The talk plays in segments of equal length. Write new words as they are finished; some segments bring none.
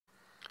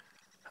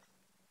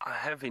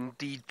have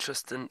indeed,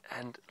 Tristan,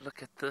 and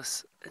look at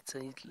this. It's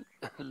a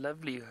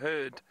lovely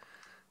herd.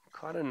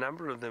 Quite a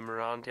number of them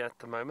around here at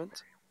the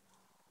moment.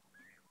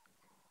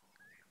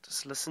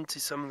 Just listen to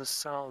some of the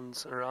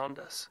sounds around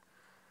us.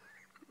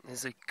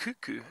 There's a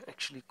cuckoo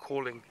actually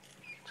calling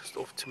just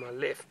off to my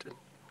left.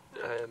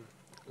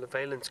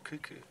 Levalin's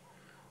cuckoo.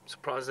 I'm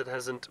surprised it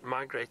hasn't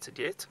migrated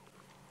yet.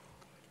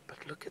 But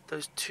look at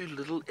those two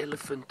little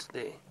elephants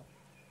there.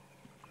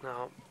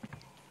 Now,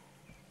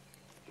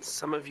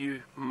 some of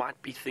you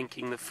might be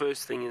thinking the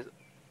first thing is,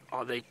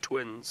 are they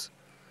twins?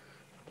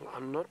 Well,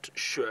 I'm not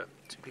sure,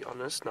 to be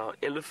honest. Now,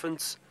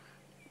 elephants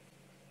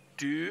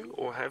do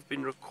or have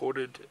been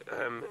recorded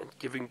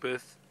giving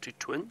birth to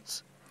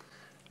twins.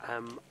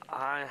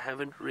 I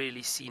haven't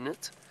really seen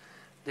it.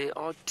 There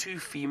are two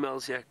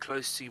females here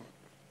close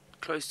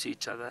to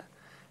each other,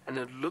 and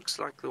it looks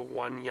like the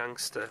one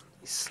youngster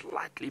is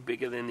slightly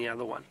bigger than the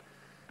other one.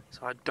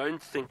 So I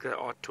don't think they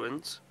are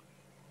twins.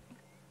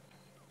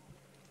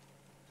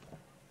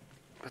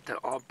 But they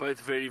are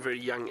both very, very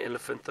young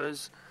elephant.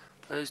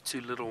 Those two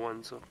little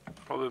ones are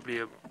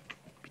probably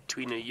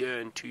between a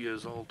year and 2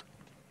 years old.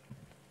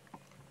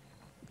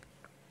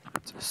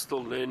 So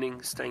still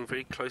learning, staying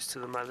very close to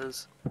the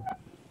mothers.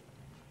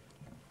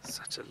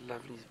 Such a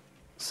lovely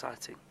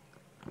sighting.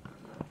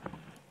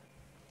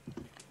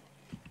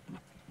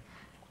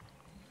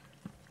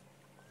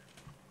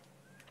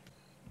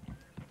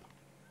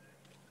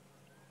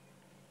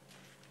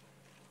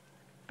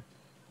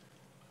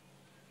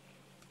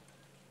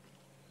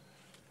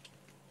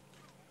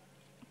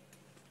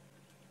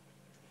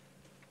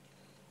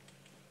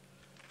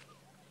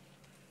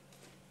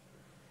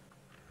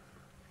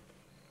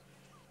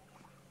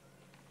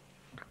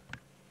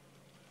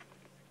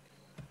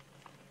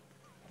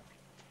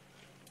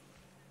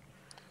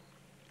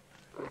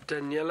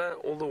 Daniela,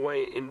 all the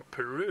way in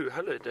Peru.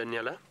 Hello,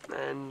 Daniela.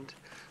 And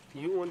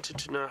you wanted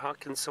to know, how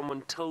can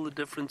someone tell the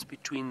difference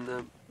between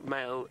the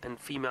male and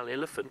female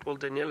elephant? Well,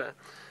 Daniela,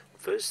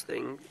 first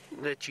thing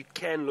that you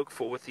can look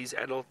for with these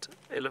adult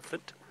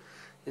elephant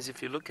is,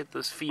 if you look at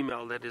this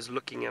female that is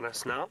looking at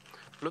us now,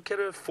 look at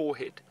her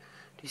forehead.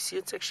 Do you see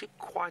it's actually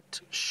quite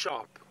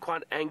sharp,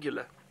 quite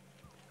angular?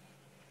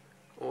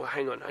 Oh,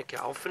 hang on. Okay,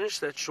 I'll finish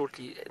that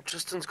shortly.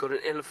 Tristan's got an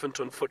elephant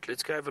on foot.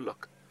 Let's go have a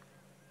look.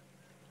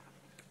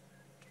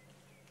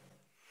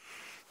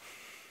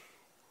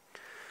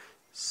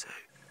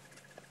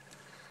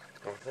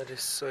 Oh, that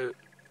is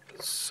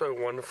so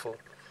wonderful,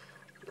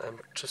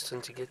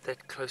 Tristan, to get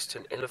that close to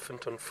an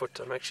elephant on foot.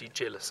 I'm actually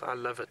jealous. I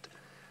love it.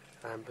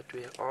 But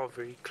we are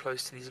very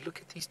close to these.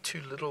 Look at these two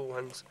little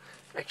ones,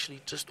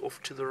 actually just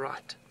off to the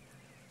right.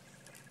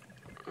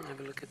 Have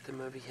a look at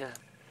them over here.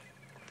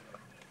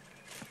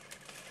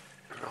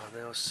 Oh,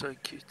 they are so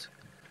cute.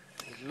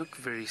 They look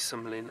very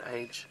similar in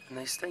age, and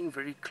they're staying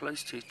very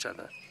close to each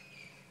other.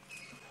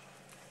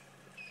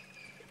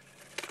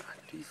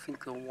 Do you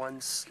think the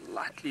one's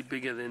slightly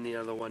bigger than the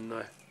other one?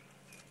 No.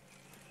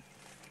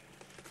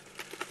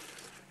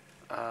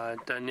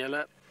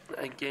 Daniela,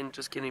 again,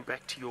 just getting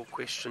back to your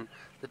question,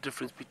 the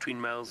difference between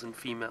males and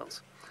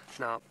females.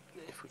 Now,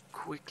 if we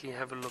quickly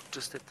have a look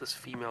just at this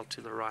female to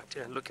the right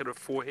here, look at her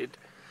forehead.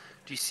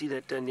 Do you see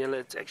that, Daniela?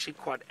 It's actually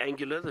quite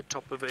angular, the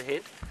top of her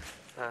head,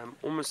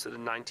 almost at a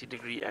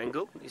 90-degree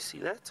angle. You see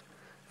that?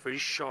 Very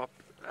sharp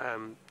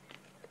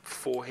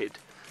forehead.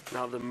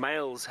 Now, the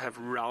males have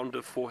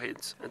rounder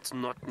foreheads. It's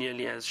not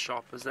nearly as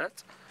sharp as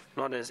that,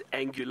 not as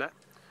angular.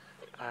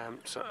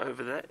 So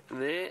over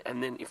there,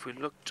 and then if we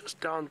look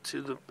just down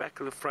to the back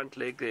of the front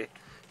leg there,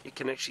 you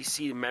can actually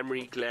see the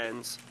mammary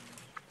glands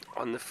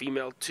on the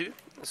female too,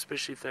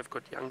 especially if they've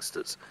got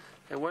youngsters.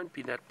 They won't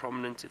be that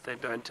prominent if they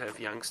don't have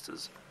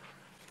youngsters.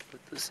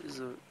 But this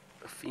is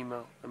a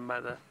female, a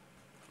mother,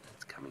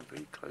 that's coming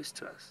very close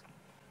to us.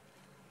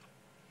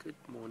 Good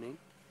morning.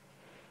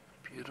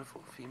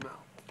 Beautiful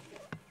female.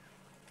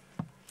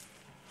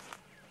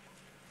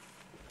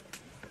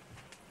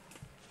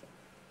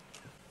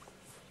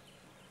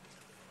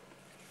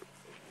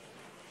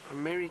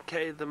 Mary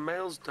Kay, the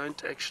males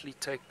don't actually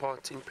take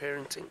part in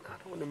parenting. I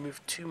don't want to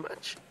move too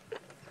much.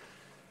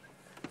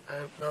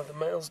 Now, the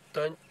males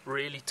don't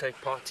really take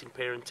part in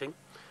parenting.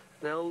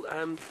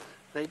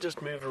 They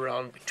just move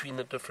around between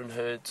the different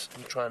herds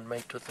and try and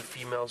mate with the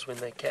females when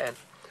they can.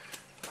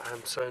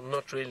 So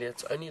not really.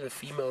 It's only the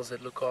females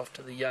that look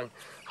after the young.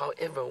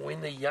 However,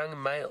 when the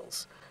young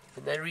males,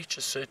 when they reach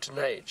a certain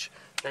age,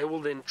 they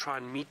will then try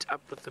and meet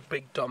up with the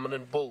big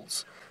dominant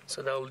bulls.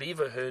 So they'll leave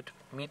a herd,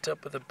 meet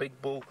up with a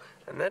big bull,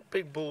 and that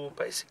big bull will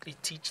basically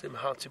teach them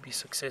how to be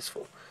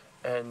successful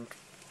and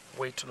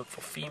where to look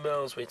for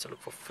females, where to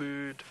look for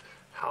food,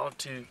 how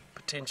to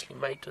potentially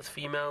mate with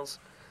females.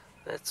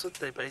 That's what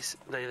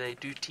they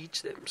do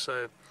teach them.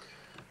 So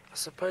I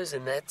suppose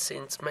in that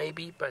sense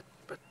maybe, but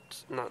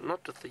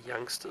not with the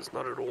youngsters,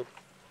 not at all.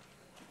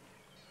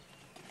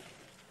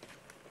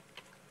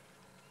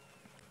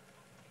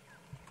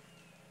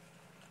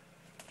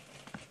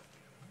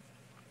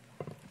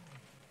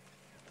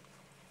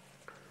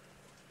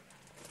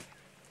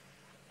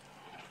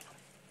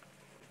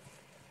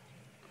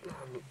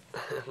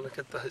 Look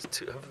at those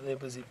two over there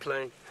busy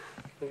playing.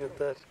 Look at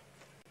that.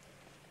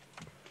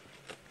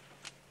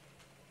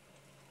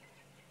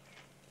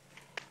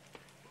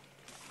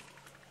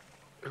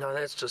 Now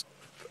that's just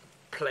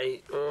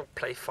play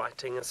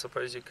fighting, I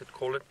suppose you could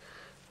call it.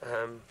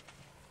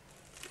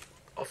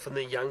 Often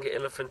the younger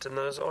elephant, and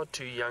those are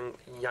two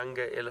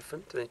younger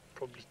elephant. They're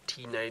probably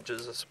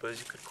teenagers, I suppose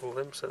you could call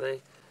them. So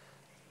they're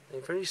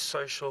very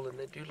social, and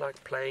they do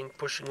like playing,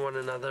 pushing one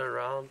another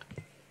around.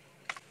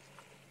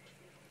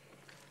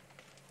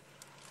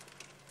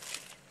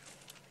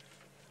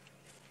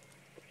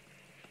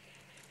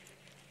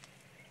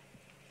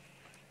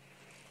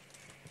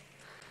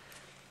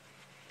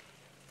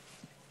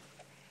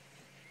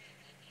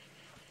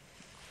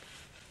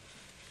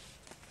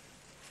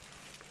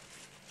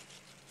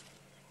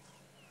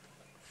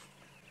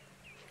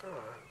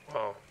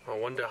 Wow, I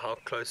wonder how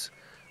close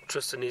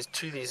Tristan is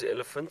to these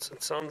elephants.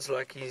 It sounds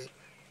like he's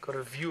got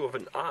a view of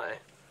an eye.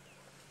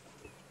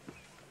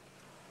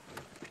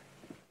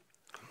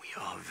 We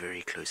are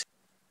very close.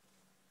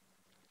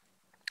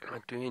 I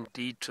do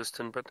indeed,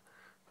 Tristan, but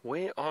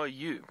where are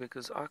you?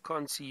 Because I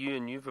can't see you,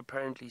 and you've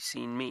apparently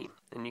seen me,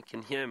 and you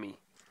can hear me.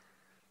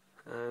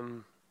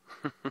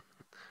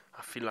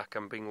 I feel like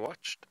I'm being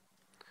watched.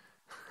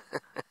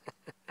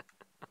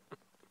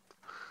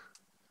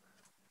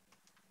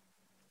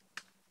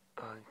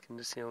 Oh, you can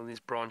just see all these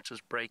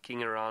branches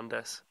breaking around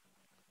us.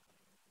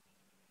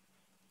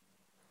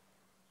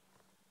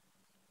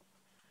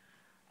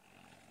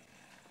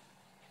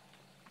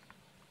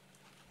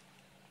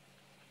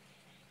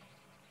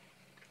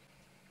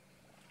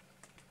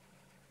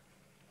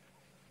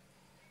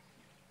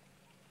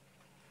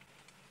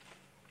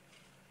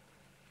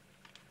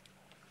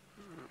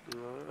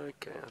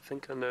 Okay, I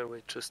think I know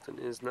where Tristan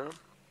is now.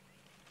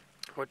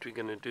 What we're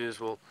going to do is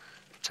we'll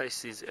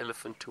chase this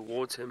elephant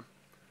towards him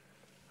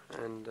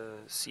and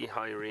see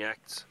how he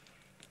reacts.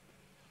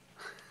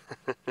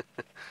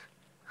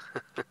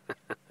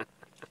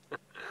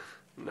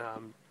 No,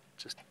 I'm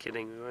just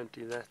kidding, we won't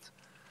do that.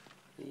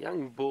 The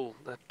young bull,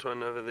 that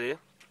one over there.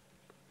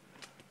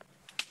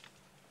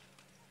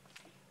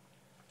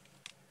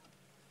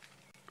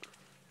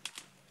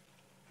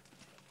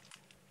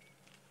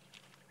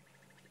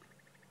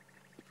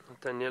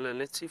 Daniela,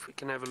 let's see if we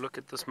can have a look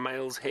at this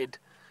male's head.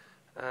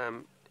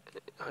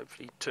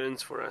 Hopefully it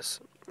turns for us,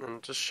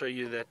 and just show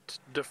you that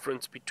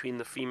difference between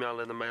the female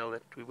and the male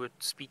that we were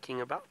speaking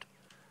about.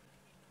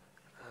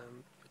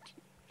 But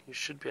you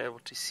should be able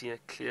to see a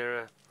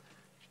clearer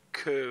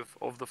curve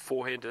of the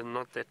forehead and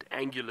not that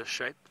angular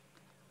shape.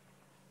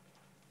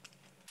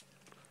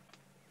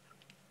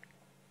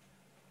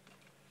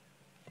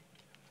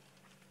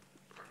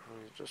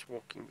 We're just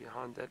walking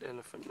behind that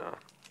elephant now.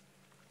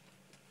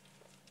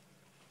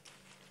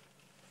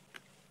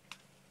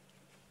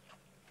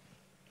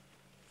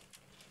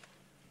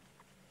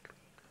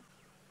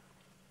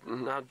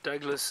 Now,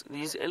 Douglas,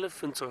 these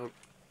elephants are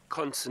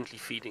constantly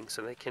feeding,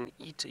 so they can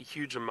eat a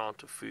huge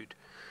amount of food.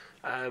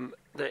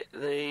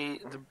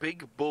 The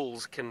big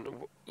bulls can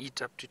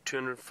eat up to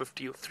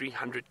 250 or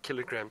 300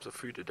 kilograms of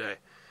food a day.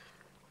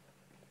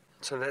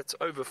 So that's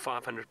over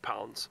 500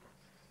 pounds.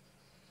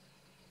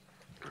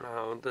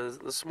 Now,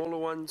 the smaller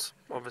ones,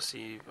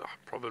 obviously,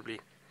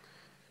 probably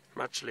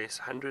much less,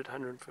 100,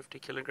 150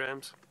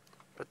 kilograms.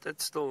 But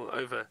that's still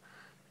over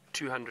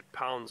 200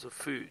 pounds of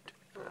food.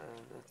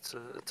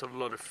 It's a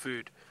lot of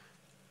food,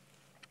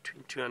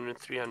 between 200 and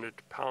 300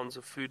 pounds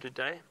of food a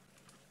day.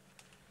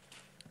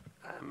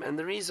 And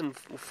the reason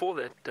for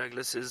that,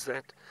 Douglas, is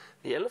that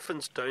the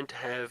elephants don't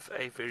have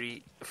a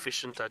very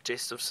efficient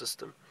digestive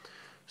system.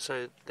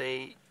 So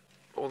they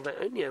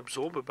only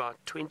absorb about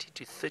 20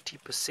 to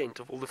 30%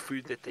 of all the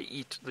food that they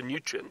eat, the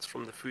nutrients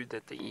from the food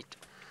that they eat.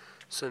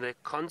 So they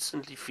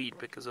constantly feed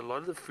because a lot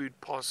of the food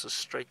passes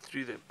straight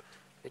through them.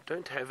 They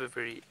don't have a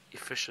very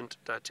efficient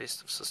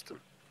digestive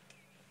system.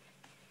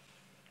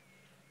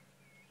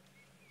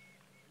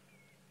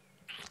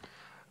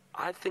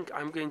 I think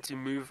I'm going to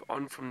move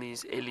on from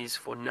these Ellies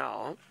for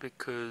now,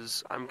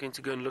 because I'm going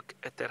to go and look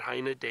at that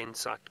hyena den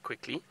site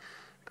quickly.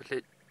 But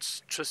let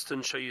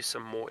Tristan show you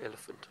some more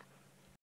elephant.